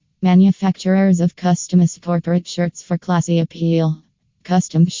Manufacturers of customized corporate shirts for classy appeal.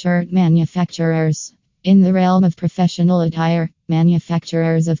 Custom shirt manufacturers. In the realm of professional attire,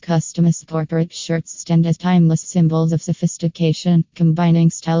 manufacturers of customized corporate shirts stand as timeless symbols of sophistication, combining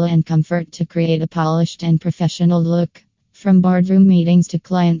style and comfort to create a polished and professional look. From boardroom meetings to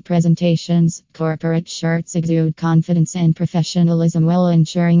client presentations, corporate shirts exude confidence and professionalism while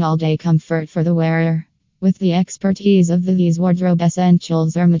ensuring all-day comfort for the wearer. With the expertise of these wardrobe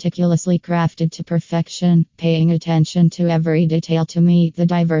essentials are meticulously crafted to perfection, paying attention to every detail to meet the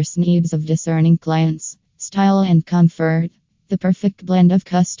diverse needs of discerning clients. Style and comfort. The perfect blend of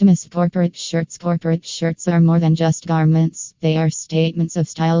customized corporate shirts. Corporate shirts are more than just garments, they are statements of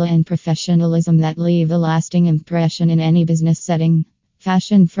style and professionalism that leave a lasting impression in any business setting.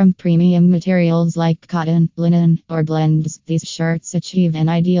 Fashioned from premium materials like cotton, linen, or blends, these shirts achieve an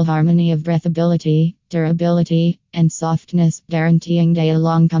ideal harmony of breathability, durability, and softness, guaranteeing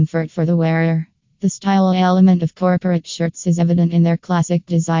day-long comfort for the wearer. The style element of corporate shirts is evident in their classic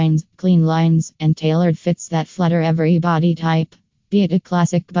designs, clean lines, and tailored fits that flatter every body type. Be it a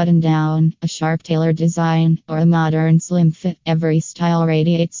classic button-down, a sharp tailored design, or a modern slim fit, every style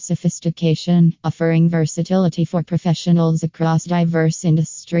radiates sophistication, offering versatility for professionals across diverse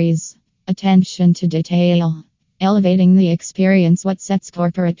industries. Attention to detail. Elevating the experience. What sets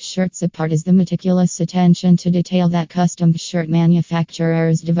corporate shirts apart is the meticulous attention to detail that custom shirt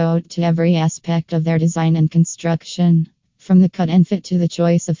manufacturers devote to every aspect of their design and construction. From the cut and fit to the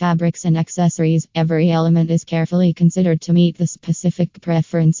choice of fabrics and accessories, every element is carefully considered to meet the specific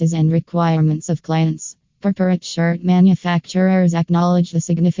preferences and requirements of clients. Corporate shirt manufacturers acknowledge the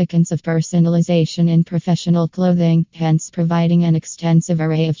significance of personalization in professional clothing, hence providing an extensive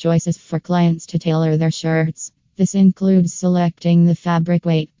array of choices for clients to tailor their shirts. This includes selecting the fabric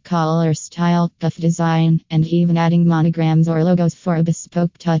weight, collar, style, cuff design, and even adding monograms or logos for a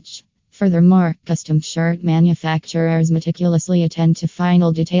bespoke touch. Furthermore, custom shirt manufacturers meticulously attend to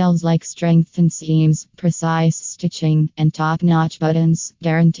final details like strengthened seams, precise stitching, and top-notch buttons,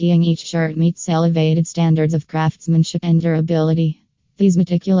 guaranteeing each shirt meets elevated standards of craftsmanship and durability. These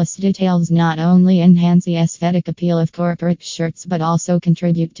meticulous details not only enhance the aesthetic appeal of corporate shirts but also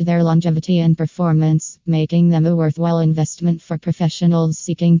contribute to their longevity and performance, making them a worthwhile investment for professionals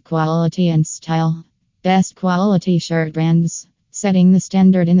seeking quality and style. Best quality shirt brands. Setting the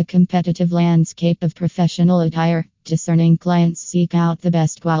standard in the competitive landscape of professional attire, discerning clients seek out the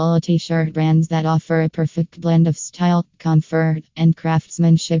best quality shirt brands that offer a perfect blend of style, comfort, and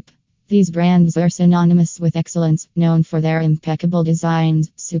craftsmanship. These brands are synonymous with excellence, known for their impeccable designs,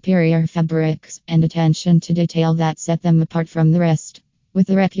 superior fabrics, and attention to detail that set them apart from the rest. With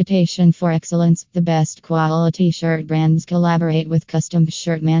a reputation for excellence, the best quality shirt brands collaborate with custom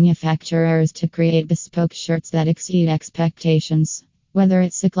shirt manufacturers to create bespoke shirts that exceed expectations. Whether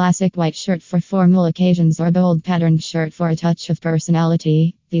it's a classic white shirt for formal occasions or a bold patterned shirt for a touch of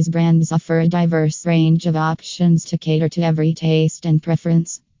personality, these brands offer a diverse range of options to cater to every taste and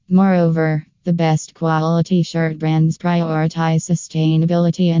preference. Moreover, the best quality shirt brands prioritize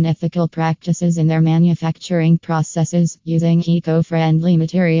sustainability and ethical practices in their manufacturing processes, using eco-friendly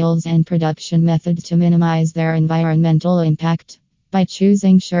materials and production methods to minimize their environmental impact. By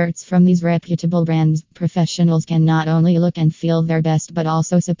choosing shirts from these reputable brands, professionals can not only look and feel their best but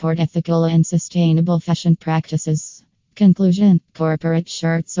also support ethical and sustainable fashion practices. Conclusion. Corporate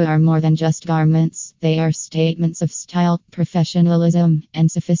shirts are more than just garments. They are statements of style, professionalism, and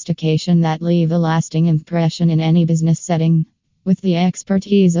sophistication that leave a lasting impression in any business setting. With the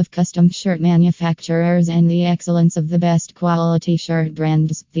expertise of custom shirt manufacturers and the excellence of the best quality shirt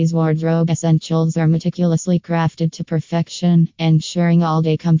brands, these wardrobe essentials are meticulously crafted to perfection, ensuring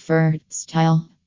all-day comfort, style,